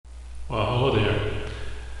Well, hello there.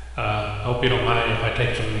 I hope you don't mind if I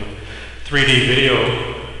take some 3D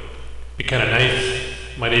video. Be kind of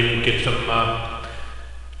nice. Might even get some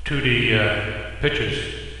 2D pictures.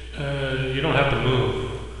 You don't have to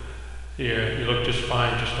move. You look just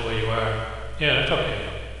fine just the way you are. Yeah, that's okay.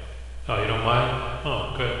 Oh, you don't mind?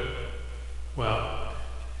 Oh, good. Well,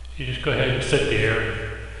 you just go ahead and sit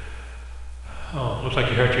there. Oh, looks like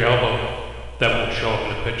you hurt your elbow. That won't show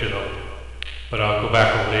up in the picture though. But I'll go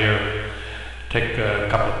back over there and take a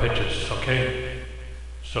couple of pictures, okay?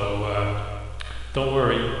 So don't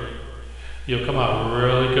worry. You'll come out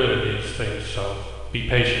really good at these things, so be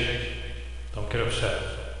patient. Don't get upset.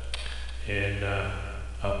 And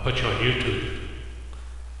I'll put you on YouTube.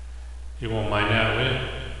 You won't mind that, will you?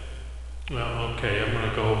 Well, okay, I'm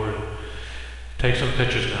gonna go over and take some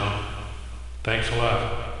pictures now. Thanks a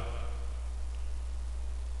lot.